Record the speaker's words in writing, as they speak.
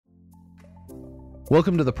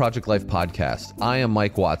Welcome to the Project Life Podcast. I am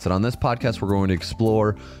Mike Watts, and on this podcast, we're going to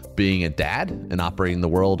explore being a dad and operating the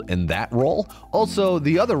world in that role. Also,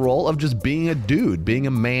 the other role of just being a dude, being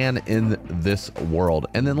a man in this world.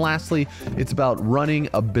 And then lastly, it's about running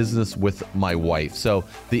a business with my wife. So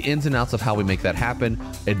the ins and outs of how we make that happen,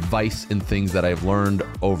 advice and things that I've learned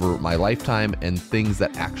over my lifetime, and things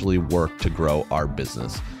that actually work to grow our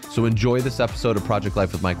business. So enjoy this episode of Project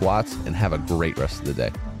Life with Mike Watts and have a great rest of the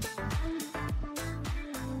day.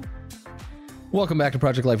 Welcome back to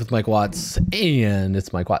Project Life with Mike Watts, and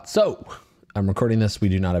it's Mike Watts. So I'm recording this. We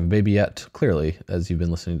do not have a baby yet, clearly, as you've been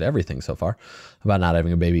listening to everything so far about not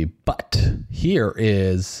having a baby. But here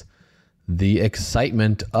is the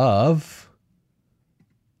excitement of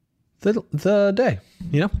the day,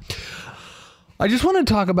 you know? I just want to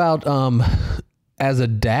talk about, as a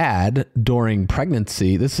dad during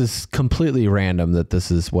pregnancy, this is completely random that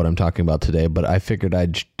this is what I'm talking about today, but I figured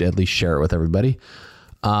I'd at least share it with everybody.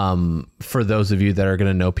 For those of you that are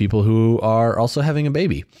going to know people who are also having a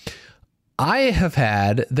baby,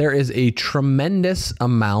 there is a tremendous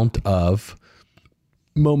amount of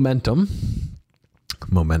momentum.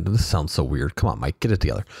 This sounds so weird. Come on, Mike, get it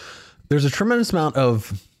together. There's a tremendous amount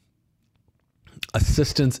of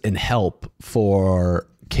assistance and help for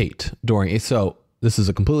Kate so this is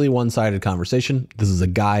a completely one-sided conversation. This is a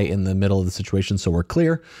guy in the middle of the situation, so we're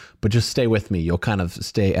clear, but just stay with me. You'll kind of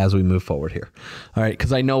stay as we move forward here. All right,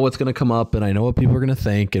 because I know what's going to come up, and I know what people are going to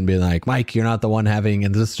think and be like, Mike, you're not the one having,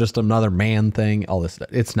 and this is just another man thing, all this stuff.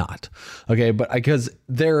 It's not. Okay, but because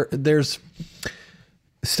there's,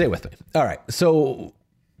 stay with me. All right, so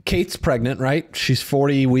Kate's pregnant, right? She's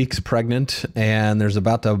 40 weeks pregnant, and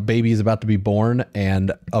baby is about to be born,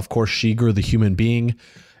 and of course, she grew the human being,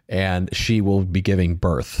 and she will be giving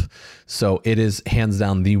birth. So it is hands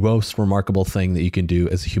down the most remarkable thing that you can do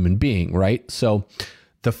as a human being, right? So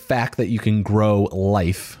the fact that you can grow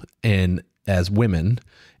life as women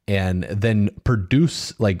and then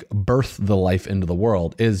birth the life into the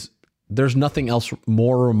world there's nothing else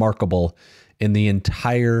more remarkable in the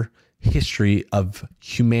entire history of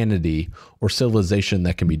humanity or civilization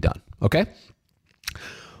that can be done. Okay.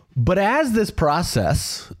 But as this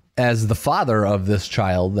process, as the father of this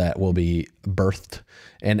child that will be birthed,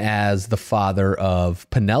 and as the father of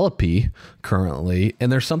Penelope currently,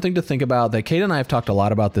 and there's something to think about that Kate and I have talked a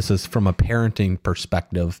lot about this is from a parenting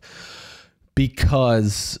perspective,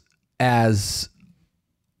 because as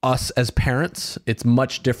us as parents, it's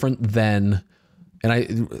much different than, and I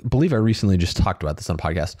believe I recently just talked about this on a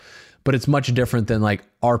podcast, but it's much different than like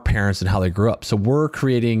our parents and how they grew up. So we're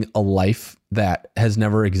creating a life that has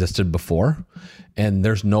never existed before. And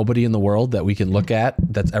there's nobody in the world that we can look at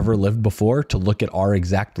that's ever lived before to look at our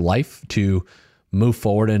exact life to move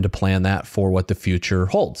forward and to plan that for what the future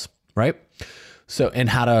holds. Right. So, and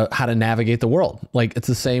how to navigate the world. Like it's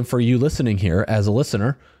the same for you listening here as a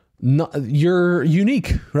listener. No, you're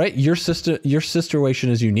unique, right? Your situation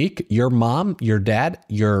is unique. Your mom, your dad,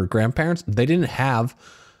 your grandparents, they didn't have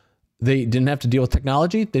to deal with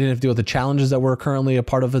technology. They didn't have to deal with the challenges that we're currently a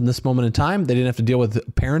part of in this moment in time. They didn't have to deal with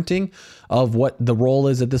parenting of what the role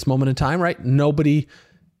is at this moment in time, right? Nobody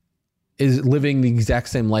is living the exact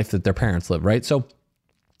same life that their parents live, right? So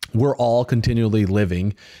we're all continually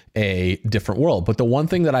living a different world. But the one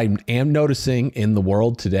thing that I am noticing in the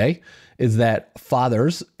world today is that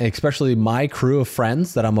fathers, especially my crew of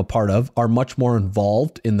friends that I'm a part of, are much more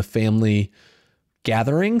involved in the family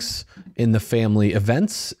gatherings, in the family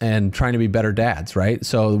events, and trying to be better dads, right?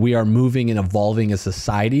 So we are moving and evolving as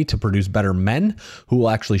society to produce better men who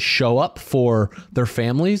will actually show up for their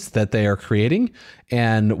families that they are creating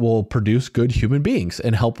and will produce good human beings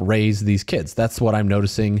and help raise these kids. That's what I'm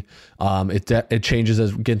noticing. It changes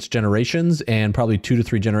against generations, and probably 2 to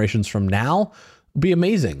 3 generations from now will be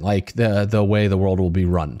amazing, like the way the world will be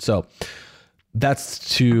run. So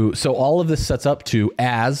all of this sets up to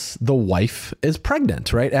as the wife is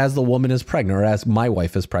pregnant, right? As the woman is pregnant, or as my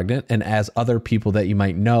wife is pregnant, and as other people that you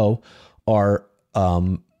might know are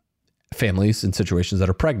families and situations that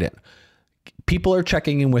are pregnant. People are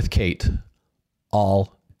checking in with Kate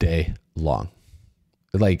all day long,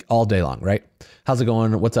 like all day long, right? How's it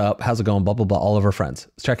going? What's up? How's it going? Blah, blah, blah. All of her friends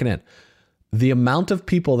checking in. The amount of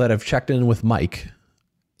people that have checked in with Mike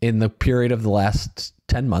in the period of the last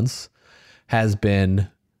 10 months has been,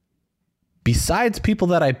 besides people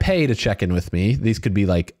that I pay to check in with me, these could be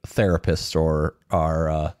like therapists or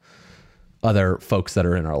our other folks that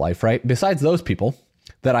are in our life, right? Besides those people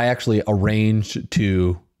that I actually arranged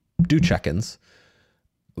to do check-ins,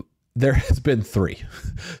 there has been 3.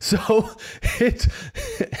 So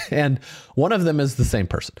and one of them is the same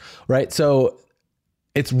person, right? So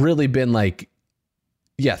it's really been like,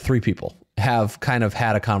 3 people have kind of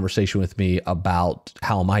had a conversation with me about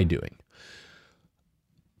how am I doing.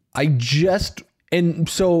 And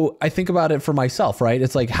so I think about it for myself, right?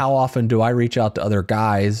 It's like, how often do I reach out to other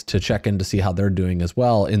guys to check in to see how they're doing as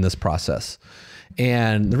well in this process?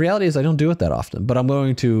 And the reality is I don't do it that often, but I'm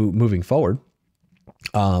going to moving forward.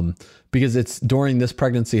 Because it's during this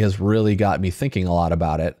pregnancy has really got me thinking a lot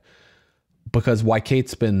about it, because why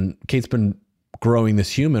Kate's been growing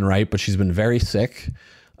this human, right? But she's been very sick,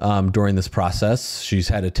 during this process. She's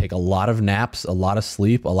had to take a lot of naps, a lot of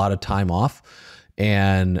sleep, a lot of time off,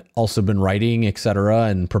 and also been writing, et cetera,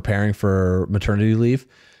 and preparing for maternity leave.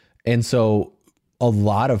 And so a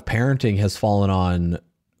lot of parenting has fallen on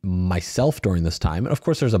myself during this time. And of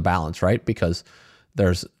course there's a balance, right? Because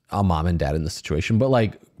there's a mom and dad in this situation, but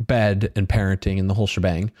like bed and parenting and the whole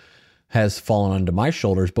shebang has fallen onto my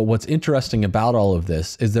shoulders. But what's interesting about all of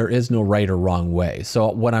this is there is no right or wrong way.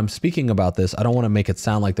 So when I'm speaking about this, I don't want to make it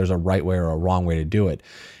sound like there's a right way or a wrong way to do it.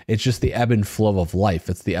 It's just the ebb and flow of life.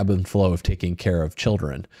 It's the ebb and flow of taking care of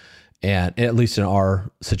children. And at least in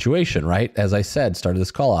our situation, right? As I said, started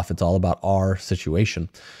this call off, it's all about our situation.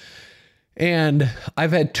 And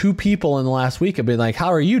I've had 2 people in the last week have been like,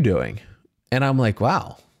 how are you doing? And I'm like,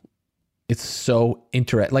 wow, it's so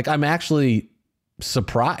interesting. Like, I'm actually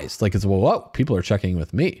surprised. Like, it's, well, whoa, people are checking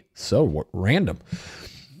with me. So random.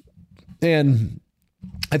 And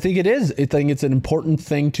I think it's an important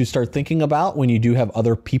thing to start thinking about when you do have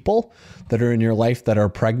other people that are in your life that are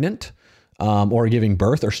pregnant, or giving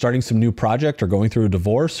birth, or starting some new project, or going through a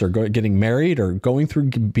divorce, or getting married, or going through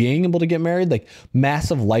being able to get married, like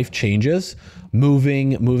massive life changes,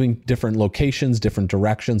 moving different locations, different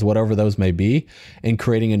directions, whatever those may be, and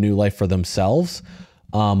creating a new life for themselves.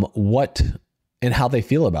 What and how they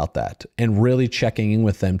feel about that, and really checking in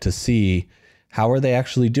with them to see how are they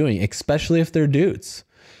actually doing, especially if they're dudes.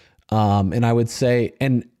 And I would say,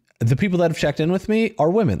 and the people that have checked in with me are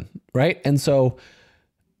women, right? And so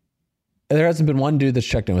there hasn't been one dude that's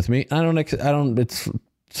checked in with me. It's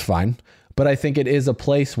fine. But I think it is a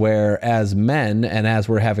place where, as men, and as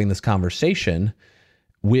we're having this conversation,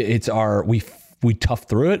 we tough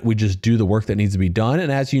through it. We just do the work that needs to be done. And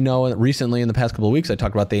as you know, recently in the past couple of weeks, I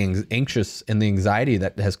talked about the anxious and the anxiety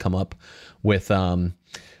that has come up with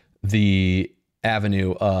the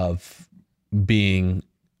avenue of being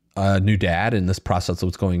a new dad and this process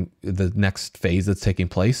of the next phase that's taking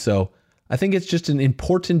place. So I think it's just an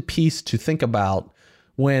important piece to think about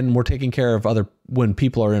when we're taking care of when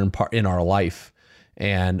people are in our life,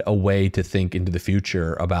 and a way to think into the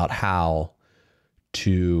future about how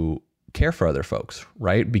to care for other folks,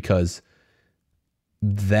 right? Because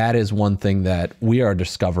that is one thing that we are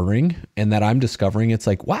discovering, and that I'm discovering. It's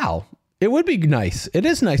like, wow, it would be nice. It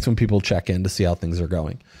is nice when people check in to see how things are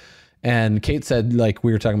going. And Kate said, like,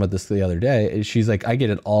 we were talking about this the other day. She's like, I get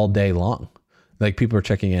it all day long. Like, people are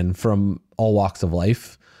checking in from all walks of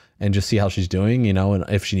life and just see how she's doing, and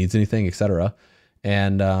if she needs anything, et cetera.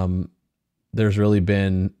 And there's really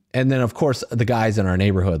been, and then of course the guys in our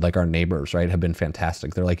neighborhood, like our neighbors, right, have been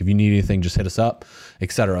fantastic. They're like, if you need anything, just hit us up,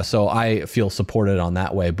 et cetera. So I feel supported on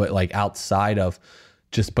that way, but like outside of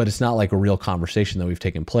but it's not like a real conversation that we've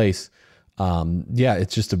taken place.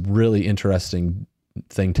 It's just a really interesting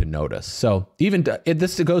thing to notice. So even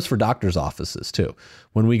this goes for doctor's offices too.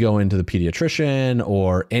 When we go into the pediatrician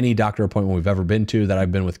or any doctor appointment we've ever been to that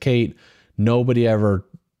I've been with Kate, nobody ever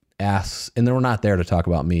asks, and they're not there to talk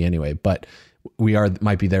about me anyway, but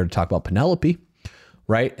might be there to talk about Penelope,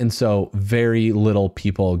 right? And so very little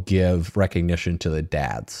people give recognition to the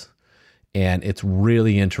dads. And it's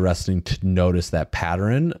really interesting to notice that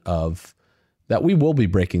pattern of that we will be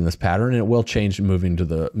breaking this pattern, and it will change moving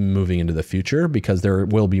into the future, because there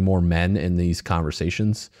will be more men in these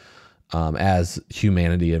conversations as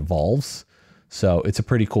humanity evolves. So it's a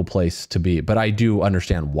pretty cool place to be. But I do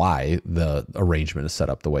understand why the arrangement is set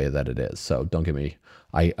up the way that it is. So don't get me,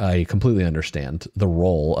 I completely understand the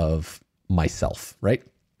role of myself, right?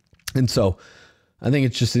 And so I think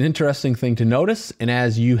it's just an interesting thing to notice. And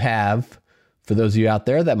as you have, for those of you out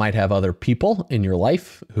there that might have other people in your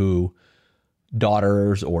life who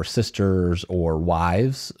daughters or sisters or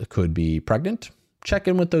wives could be pregnant, check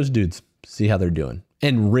in with those dudes, see how they're doing,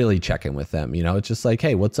 and really check in with them. It's just like,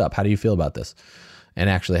 hey, what's up? How do you feel about this? And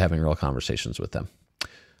actually having real conversations with them,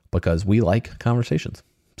 because we like conversations.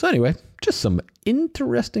 So anyway, just some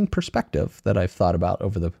interesting perspective that I've thought about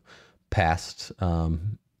over the past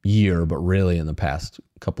year, but really in the past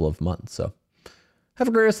couple of months. So have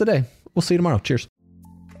a great rest of the day. We'll see you tomorrow. Cheers.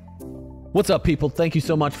 What's up, people? Thank you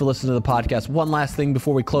so much for listening to the podcast. One last thing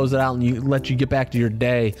before we close it out and let you get back to your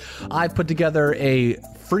day. I put together a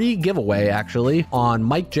free giveaway, actually, on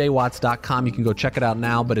MikeJWatts.com. You can go check it out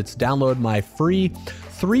now, but it's download my free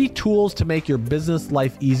 3 tools to make your business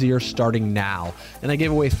life easier starting now. And I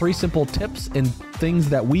gave away 3 simple tips and things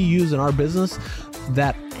that we use in our business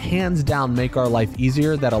that hands down make our life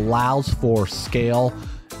easier, that allows for scale.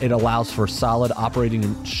 It allows for solid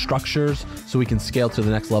operating structures so we can scale to the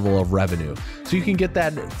next level of revenue. So you can get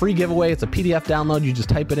that free giveaway. It's a PDF download. You just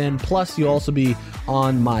type it in. Plus, you'll also be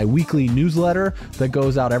on my weekly newsletter that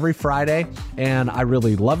goes out every Friday. And I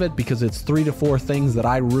really love it because it's 3 to 4 things that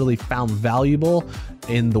I really found valuable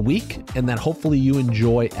in the week and that hopefully you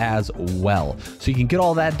enjoy as well. So you can get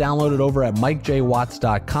all that downloaded over at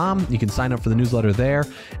MikeJWatts.com. You can sign up for the newsletter there.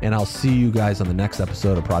 And I'll see you guys on the next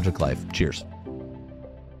episode of Project Life. Cheers.